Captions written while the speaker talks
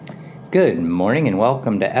Good morning and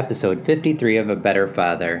welcome to episode 53 of A Better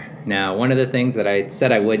Father. Now, one of the things that I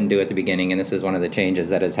said I wouldn't do at the beginning, and this is one of the changes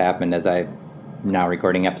that has happened as I'm now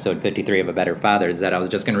recording episode 53 of A Better Father, is that I was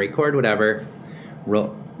just going to record whatever,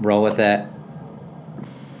 roll with it,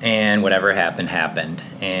 and whatever happened.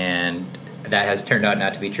 And that has turned out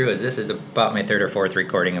not to be true, as this is about my third or fourth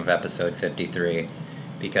recording of episode 53.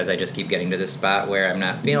 Because I just keep getting to this spot where I'm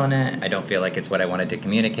not feeling it. I don't feel like it's what I wanted to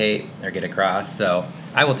communicate or get across. So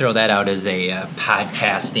I will throw that out as a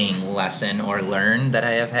podcasting lesson or learn that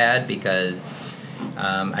I have had, because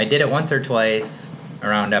I did it once or twice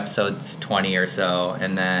around episodes 20 or so,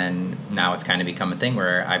 and then now it's kind of become a thing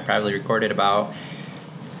where I probably recorded about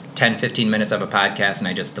 10-15 minutes of a podcast and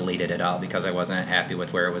I just deleted it all because I wasn't happy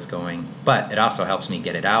with where it was going. But it also helps me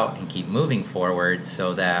get it out and keep moving forward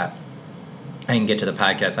so that I can get to the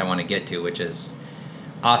podcast I want to get to, which is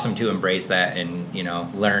awesome to embrace that and,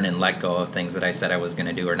 learn and let go of things that I said I was going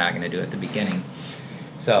to do or not going to do at the beginning.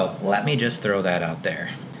 So let me just throw that out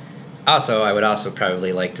there. Also, I would also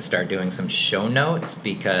probably like to start doing some show notes,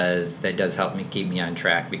 because that does help me keep me on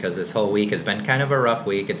track, because this whole week has been kind of a rough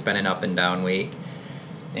week. It's been an up and down week,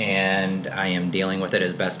 and I am dealing with it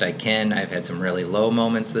as best I can. I've had some really low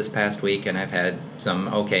moments this past week, and I've had some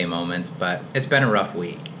okay moments, but it's been a rough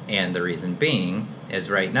week. And the reason being is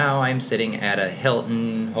right now I'm sitting at a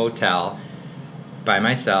Hilton hotel by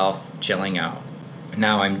myself, chilling out.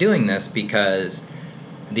 Now I'm doing this because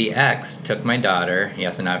the ex took my daughter,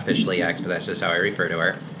 yes, I'm not officially ex, but that's just how I refer to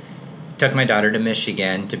her, took my daughter to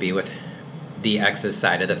Michigan to be with the ex's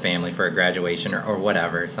side of the family for a graduation or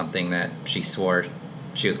whatever, something that she swore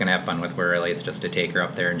she was going to have fun with, where really it's just to take her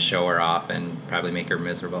up there and show her off and probably make her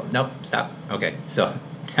miserable. Nope, stop. Okay, so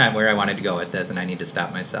where I wanted to go with this, and I need to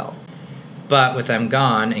stop myself. But with them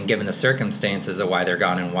gone, and given the circumstances of why they're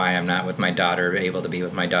gone and why I'm not with my daughter, able to be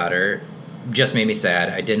with my daughter, just made me sad.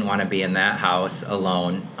 I didn't want to be in that house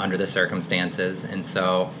alone under the circumstances, and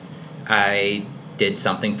so I did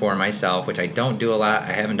something for myself, which I don't do a lot.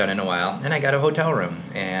 I haven't done in a while, and I got a hotel room,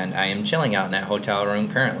 and I am chilling out in that hotel room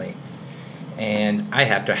currently. And I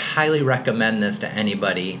have to highly recommend this to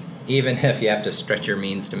anybody, even if you have to stretch your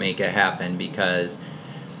means to make it happen, because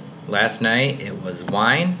last night it was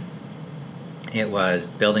wine, it was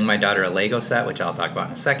building my daughter a Lego set, which I'll talk about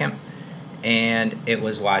in a second, and it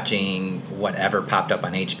was watching whatever popped up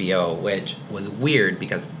on HBO, which was weird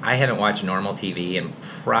because I haven't watched normal TV in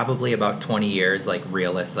probably about 20 years, like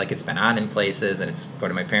realistic. Like, it's been on in places, and it's go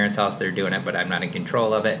to my parents' house, they're doing it, but I'm not in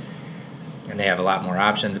control of it. And they have a lot more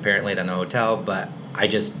options apparently than the hotel, but I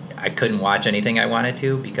couldn't watch anything I wanted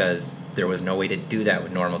to because there was no way to do that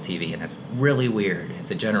with normal TV, and that's really weird.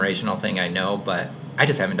 It's a generational thing, I know, but I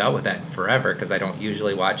just haven't dealt with that in forever because I don't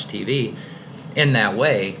usually watch TV in that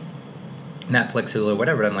way, Netflix, Hulu,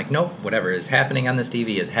 whatever. I'm like, nope, whatever is happening on this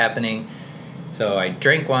TV is happening. So I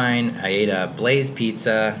drank wine, I ate a Blaze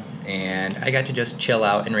pizza, and I got to just chill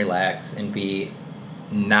out and relax and be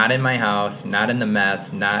not in my house, not in the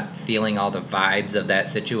mess, not feeling all the vibes of that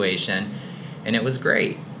situation, and it was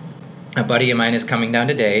great. A buddy of mine is coming down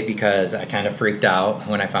today because I kind of freaked out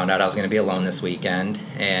when I found out I was going to be alone this weekend,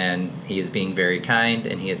 and he is being very kind,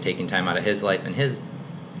 and he is taking time out of his life and his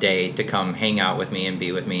day to come hang out with me and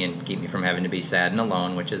be with me and keep me from having to be sad and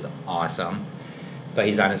alone, which is awesome. But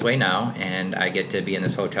he's on his way now, and I get to be in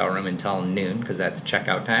this hotel room until noon because that's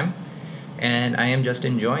checkout time, and I am just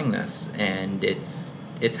enjoying this, and it's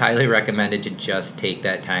highly recommended to just take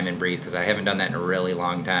that time and breathe, because I haven't done that in a really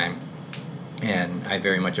long time, and I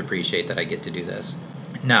very much appreciate that I get to do this.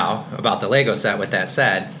 Now, about the Lego set, with that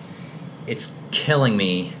said, it's killing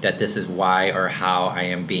me that this is why or how I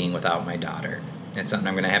am being without my daughter. It's something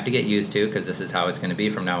I'm going to have to get used to, because this is how it's going to be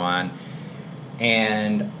from now on.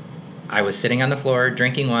 And I was sitting on the floor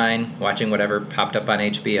drinking wine, watching whatever popped up on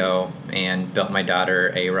HBO, and built my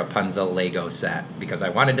daughter a Rapunzel Lego set because I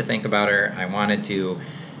wanted to think about her. I wanted to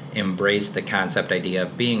embrace the concept idea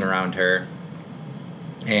of being around her.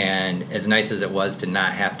 And as nice as it was to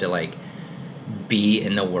not have to be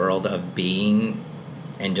in the world of being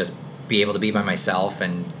and just be able to be by myself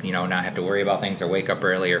and not have to worry about things or wake up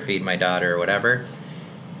early or feed my daughter or whatever,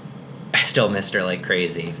 I still missed her like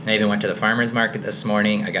crazy. I even went to the farmer's market this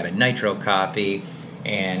morning. I got a nitro coffee,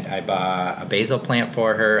 and I bought a basil plant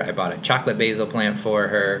for her. I bought a chocolate basil plant for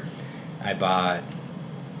her. I bought,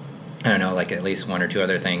 at least one or two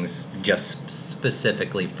other things just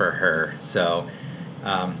specifically for her. So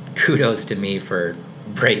kudos to me for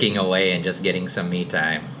breaking away and just getting some me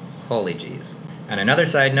time. Holy jeez. On another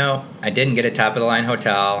side note, I didn't get a top-of-the-line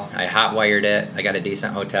hotel. I hot-wired it. I got a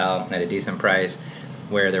decent hotel at a decent price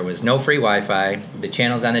where there was no free Wi-Fi. The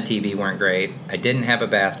channels on the TV weren't great. I didn't have a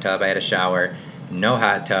bathtub. I had a shower. no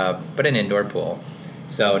hot tub, but an indoor pool.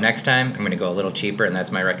 So next time, I'm going to go a little cheaper, and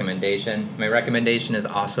that's my recommendation. My recommendation is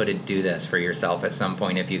also to do this for yourself at some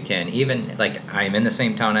point if you can. Even, like, I'm in the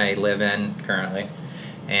same town I live in currently,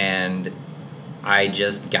 and I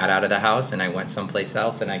just got out of the house and I went someplace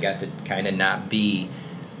else, and I got to kind of not be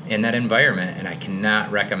in that environment, and I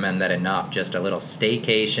cannot recommend that enough. Just a little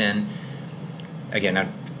staycation. Again, I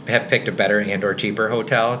have picked a better and or cheaper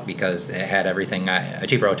hotel because it had everything. A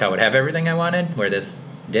cheaper hotel would have everything I wanted, where this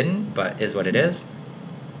didn't, but is what it is.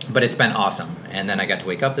 But it's been awesome. And then I got to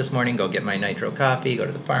wake up this morning, go get my nitro coffee, go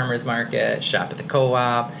to the farmer's market, shop at the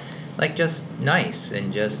co-op. Like, just nice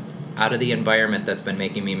and just out of the environment that's been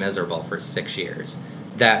making me miserable for 6 years.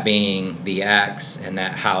 That being the ex and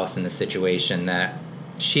that house and the situation that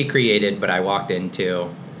she created, but I walked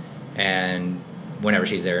into. And whenever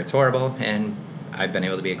she's there, it's horrible. And I've been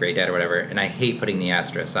able to be a great dad or whatever, and I hate putting the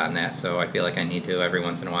asterisk on that, so I feel like I need to every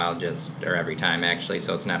once in a while, or every time actually,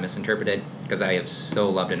 so it's not misinterpreted, because I have so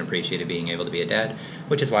loved and appreciated being able to be a dad,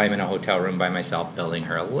 which is why I'm in a hotel room by myself building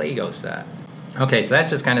her a Lego set. Okay, so that's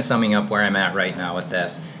just kind of summing up where I'm at right now with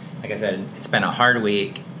this. Like I said, it's been a hard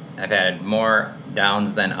week. I've had more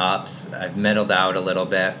downs than ups. I've middled out a little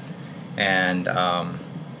bit, and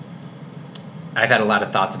I've had a lot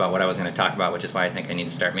of thoughts about what I was going to talk about, which is why I think I need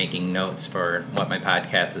to start making notes for what my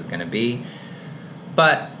podcast is going to be.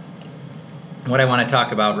 But what I want to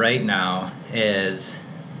talk about right now is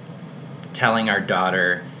telling our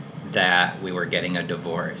daughter that we were getting a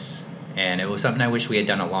divorce. And it was something I wish we had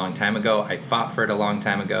done a long time ago. I fought for it a long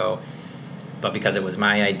time ago. But because it was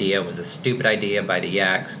my idea, it was a stupid idea by the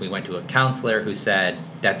ex. We went to a counselor who said,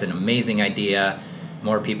 that's an amazing idea.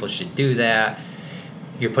 More people should do that.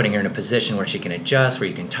 You're putting her in a position where she can adjust, where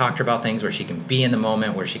you can talk to her about things, where she can be in the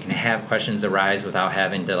moment, where she can have questions arise without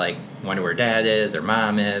having to, like, wonder where dad is or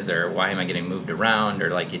mom is or why am I getting moved around,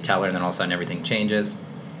 or, like, you tell her and then all of a sudden everything changes.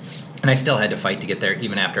 And I still had to fight to get there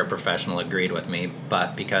even after a professional agreed with me,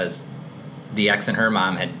 but because the ex and her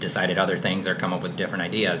mom had decided other things or come up with different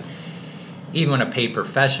ideas, even when a paid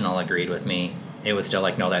professional agreed with me, it was still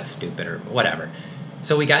like, no, that's stupid or whatever.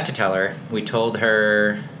 So we got to tell her. We told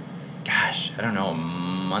her, gosh, I don't know, a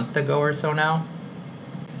month ago or so now.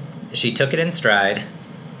 She took it in stride,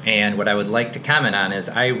 and what I would like to comment on is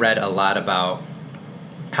I read a lot about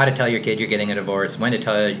how to tell your kid you're getting a divorce, when to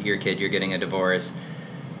tell your kid you're getting a divorce,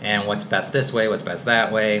 and what's best this way, what's best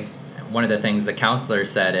that way. One of the things the counselor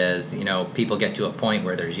said is, you know, people get to a point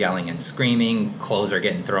where there's yelling and screaming, clothes are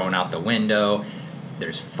getting thrown out the window,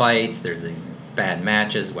 there's fights, there's these bad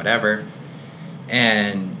matches, whatever.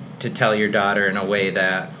 And to tell your daughter in a way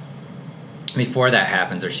that before that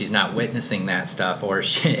happens, or she's not witnessing that stuff, or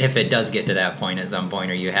if it does get to that point at some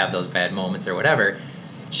point, or you have those bad moments or whatever,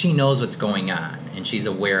 she knows what's going on, and she's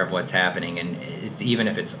aware of what's happening, and it's, even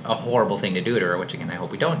if it's a horrible thing to do to her, which again I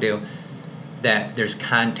hope we don't do, that there's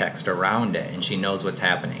context around it, and she knows what's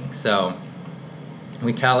happening. So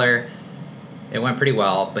we tell her it went pretty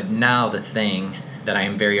well, but now the thing that I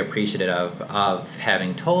am very appreciative of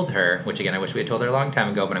having told her, which again I wish we had told her a long time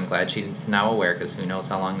ago, but I'm glad she's now aware, because who knows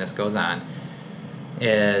how long this goes on,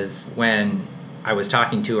 is when I was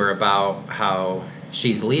talking to her about how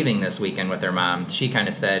she's leaving this weekend with her mom, she kind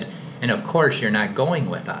of said, and of course you're not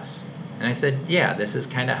going with us. And I said, yeah, this is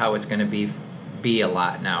kind of how it's going to be a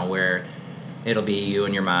lot now, where it'll be you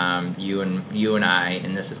and your mom, you and I,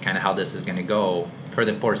 and this is kind of how this is going to go for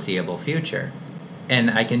the foreseeable future.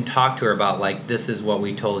 And I can talk to her about, like, this is what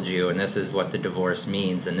we told you, and this is what the divorce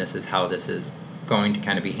means, and this is how this is going to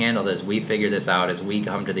kind of be handled as we figure this out, as we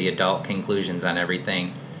come to the adult conclusions on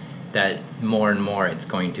everything, that more and more it's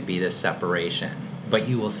going to be this separation. But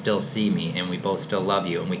you will still see me, and we both still love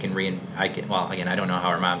you, and we can well, again, I don't know how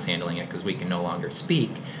our mom's handling it, because we can no longer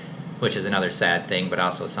speak, which is another sad thing, but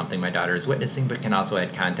also something my daughter is witnessing, but can also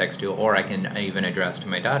add context to, or I can even address to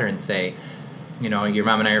my daughter and say, you know, your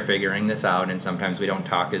mom and I are figuring this out, and sometimes we don't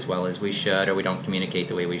talk as well as we should, or we don't communicate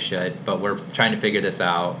the way we should, but we're trying to figure this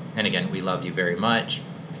out, and again, we love you very much.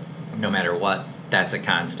 No matter what, that's a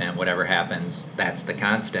constant. Whatever happens, that's the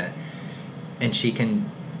constant. And she can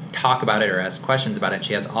talk about it or ask questions about it.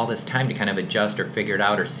 She has all this time to kind of adjust or figure it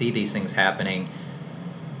out or see these things happening,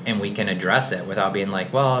 and we can address it without being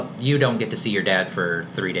like, well, you don't get to see your dad for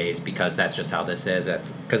 3 days because that's just how this is.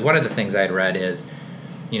 Because one of the things I had read is,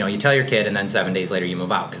 you know, you tell your kid and then 7 days later you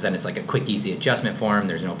move out, because then it's like a quick, easy adjustment for him.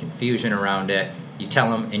 There's no confusion around it. You tell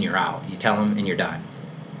them and you're out. You tell them and you're done.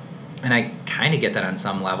 And I kind of get that on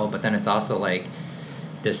some level, but then it's also like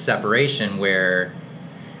this separation where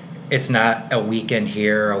it's not a weekend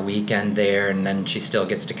here, a weekend there, and then she still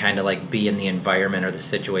gets to kind of like be in the environment or the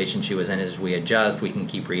situation she was in as we adjust. We can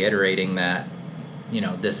keep reiterating that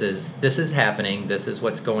this is happening, this is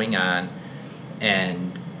what's going on,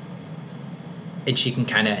 and she can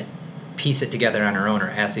kind of piece it together on her own, or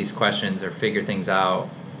ask these questions, or figure things out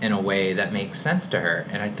in a way that makes sense to her.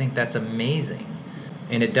 And I think that's amazing.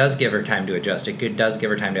 And it does give her time to adjust. It does give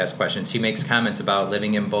her time to ask questions. She makes comments about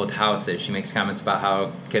living in both houses. She makes comments about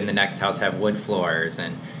how can the next house have wood floors.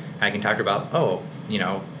 And I can talk to her about,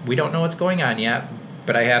 we don't know what's going on yet,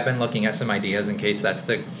 but I have been looking at some ideas in case that's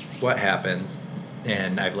what happens.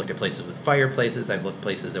 And I've looked at places with fireplaces. I've looked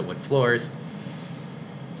places at wood floors.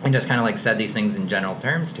 And just kind of like said these things in general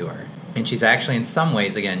terms to her. And she's actually, in some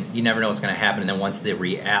ways, again, you never know what's going to happen. And then once the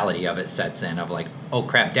reality of it sets in, of like, oh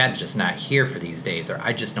crap, dad's just not here for these days, or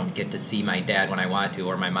I just don't get to see my dad when I want to,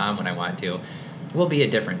 or my mom when I want to, will be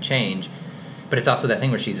a different change. But it's also that thing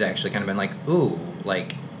where she's actually kind of been like, ooh,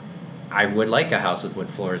 like, I would like a house with wood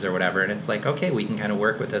floors or whatever. And it's like, okay, we can kind of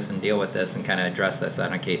work with this and deal with this and kind of address this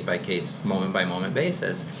on a case-by-case, moment-by-moment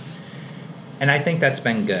basis. And I think that's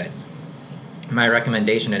been good. My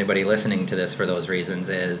recommendation to anybody listening to this for those reasons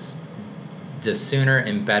is the sooner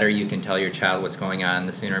and better you can tell your child what's going on,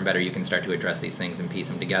 the sooner and better you can start to address these things and piece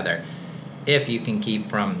them together. If you can keep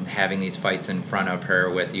from having these fights in front of her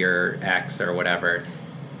with your ex or whatever,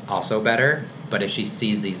 also better. But if she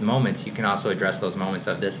sees these moments, you can also address those moments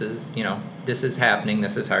of this is happening,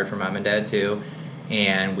 this is hard for mom and dad too,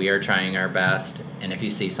 and we are trying our best. And if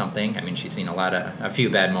you see something, she's seen a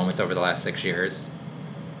few bad moments over the last 6 years.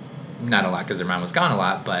 Not a lot because her mom was gone a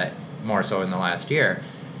lot, but more so in the last year.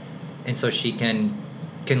 And so she can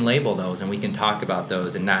label those, and we can talk about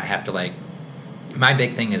those and not have to my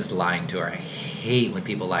big thing is lying to her. I hate when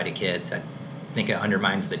people lie to kids. I think it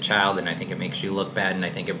undermines the child, and I think it makes you look bad, and I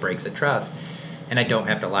think it breaks a trust. And I don't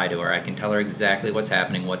have to lie to her. I can tell her exactly what's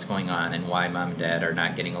happening, what's going on, and why mom and dad are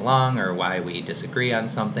not getting along, or why we disagree on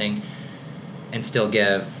something, and still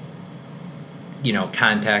give,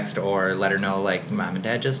 context, or let her know, mom and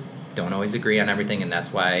dad just don't always agree on everything, and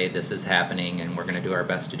that's why this is happening, and we're going to do our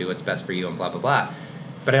best to do what's best for you, and blah, blah, blah.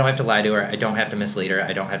 But I don't have to lie to her. I don't have to mislead her.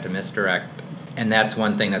 I don't have to misdirect. And that's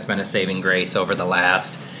one thing that's been a saving grace over the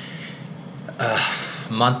last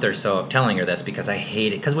month or so of telling her this, because I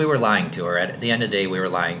hate it, because we were lying to her. At the end of the day, we were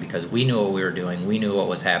lying because we knew what we were doing. We knew what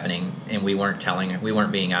was happening, and we weren't telling her. We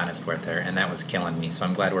weren't being honest with her, and that was killing me. So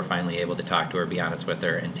I'm glad we're finally able to talk to her, be honest with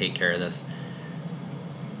her, and take care of this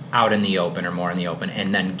out in the open, or more in the open,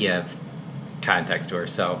 and then give context to her.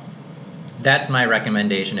 So that's my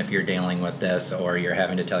recommendation if you're dealing with this, or you're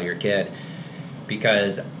having to tell your kid,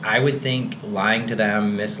 because I would think lying to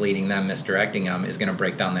them, misleading them, misdirecting them is going to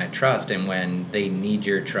break down that trust. And when they need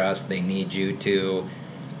your trust, they need you to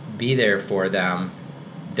be there for them,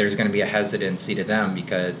 there's going to be a hesitancy to them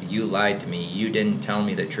because you lied to me. You didn't tell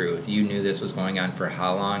me the truth. You knew this was going on for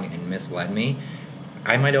how long and misled me.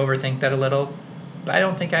 I might overthink that a little, but I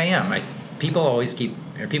don't think I am. People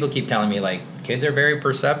keep telling me, kids are very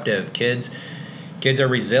perceptive. Kids are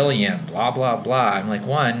resilient, blah, blah, blah. I'm like,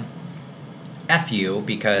 one, F you,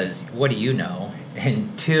 because what do you know?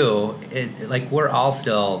 And two, we're all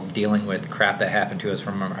still dealing with crap that happened to us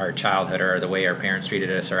from our childhood, or the way our parents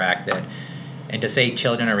treated us or acted. And to say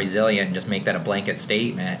children are resilient and just make that a blanket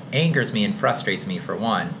statement angers me and frustrates me, for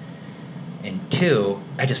one. And two,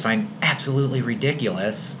 I just find absolutely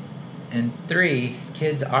ridiculous. And three,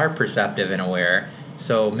 kids are perceptive and aware,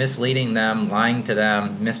 so misleading them, lying to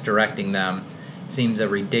them, misdirecting them seems a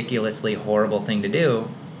ridiculously horrible thing to do.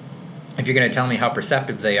 If you're going to tell me how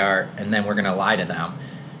perceptive they are, and then we're going to lie to them,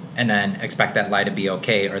 and then expect that lie to be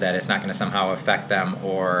okay, or that it's not going to somehow affect them,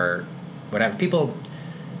 or whatever.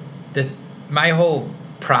 My whole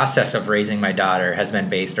process of raising my daughter has been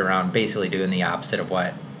based around basically doing the opposite of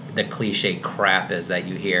what the cliche crap is that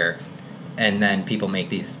you hear. And then people make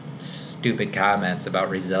these stupid comments about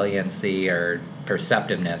resiliency or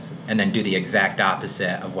perceptiveness, and then do the exact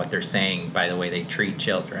opposite of what they're saying by the way they treat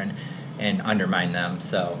children and undermine them.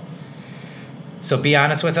 So be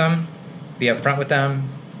honest with them, be upfront with them,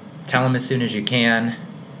 tell them as soon as you can,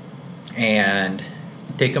 and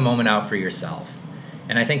take a moment out for yourself.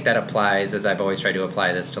 And I think that applies, as I've always tried to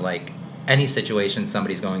apply this to any situation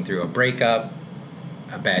somebody's going through, a breakup,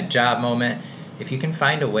 a bad job moment. If you can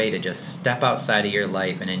find a way to just step outside of your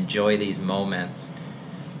life and enjoy these moments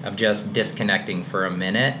of just disconnecting for a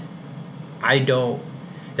minute, the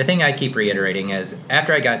thing I keep reiterating is,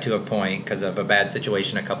 after I got to a point, because of a bad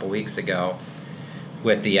situation a couple weeks ago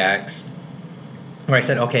with the ex, where I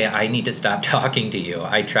said, okay, I need to stop talking to you.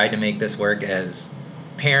 I tried to make this work as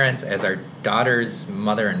parents, as our daughter's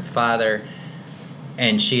mother and father,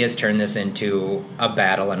 and she has turned this into a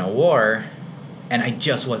battle and a war. And I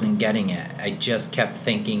just wasn't getting it. I just kept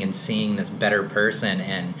thinking and seeing this better person,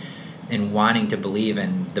 and and wanting to believe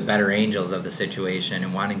in the better angels of the situation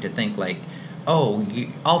and wanting to think like, oh,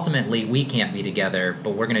 ultimately we can't be together,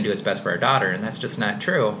 but we're going to do what's best for our daughter, and that's just not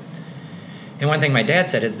true. And one thing my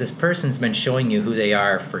dad said is, this person's been showing you who they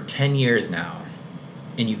are for 10 years now,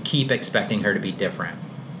 and you keep expecting her to be different.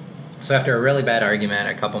 So after a really bad argument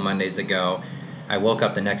a couple Mondays ago, I woke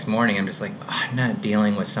up the next morning, I'm just like, I'm not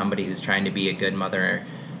dealing with somebody who's trying to be a good mother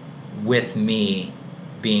with me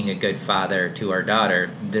being a good father to our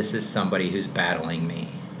daughter. This is somebody who's battling me,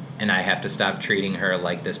 and I have to stop treating her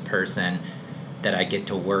like this person that I get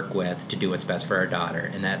to work with to do what's best for our daughter.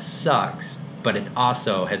 And that sucks, but it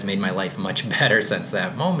also has made my life much better since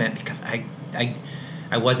that moment, because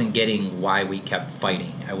I wasn't getting why we kept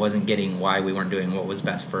fighting. I wasn't getting why we weren't doing what was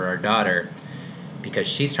best for our daughter, because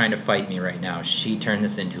she's trying to fight me right now. She turned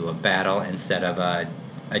this into a battle instead of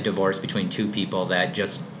a divorce between two people that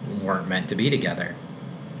just weren't meant to be together.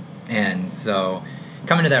 And so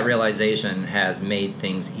coming to that realization has made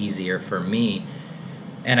things easier for me.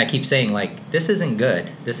 And I keep saying, like, this isn't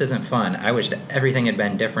good. This isn't fun. I wish that everything had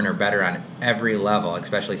been different or better on every level,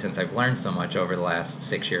 especially since I've learned so much over the last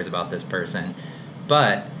 6 years about this person.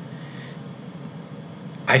 But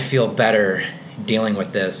I feel better dealing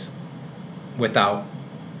with this without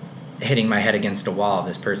hitting my head against a wall of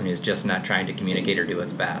this person who's just not trying to communicate or do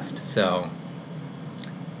what's best. So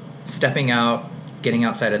stepping out, getting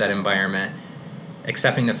outside of that environment,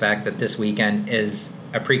 accepting the fact that this weekend is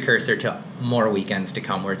a precursor to more weekends to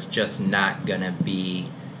come where it's just not going to be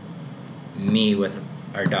me with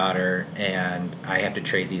our daughter, and I have to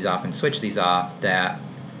trade these off and switch these off, that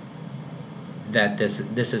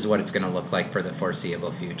this is what it's going to look like for the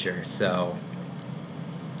foreseeable future. So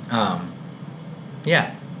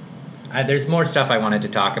there's more stuff I wanted to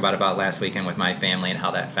talk about last weekend with my family and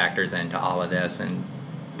how that factors into all of this and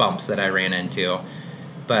bumps that I ran into.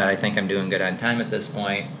 But I think I'm doing good on time at this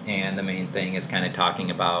point, and the main thing is kind of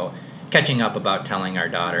catching up about telling our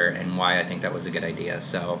daughter and why I think that was a good idea.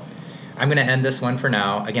 So I'm going to end this one for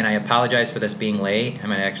now. Again, I apologize for this being late. I'm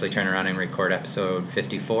going to actually turn around and record episode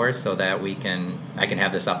 54 so that I can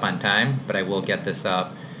have this up on time, but I will get this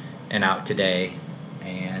up and out today.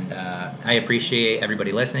 And I appreciate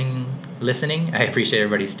everybody listening. I appreciate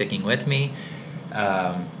everybody sticking with me.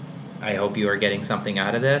 I hope you are getting something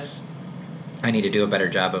out of this. I need to do a better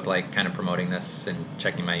job of kind of promoting this and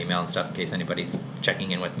checking my email and stuff in case anybody's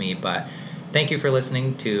checking in with me. But thank you for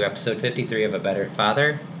listening to episode 53 of A Better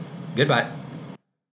Father. Goodbye.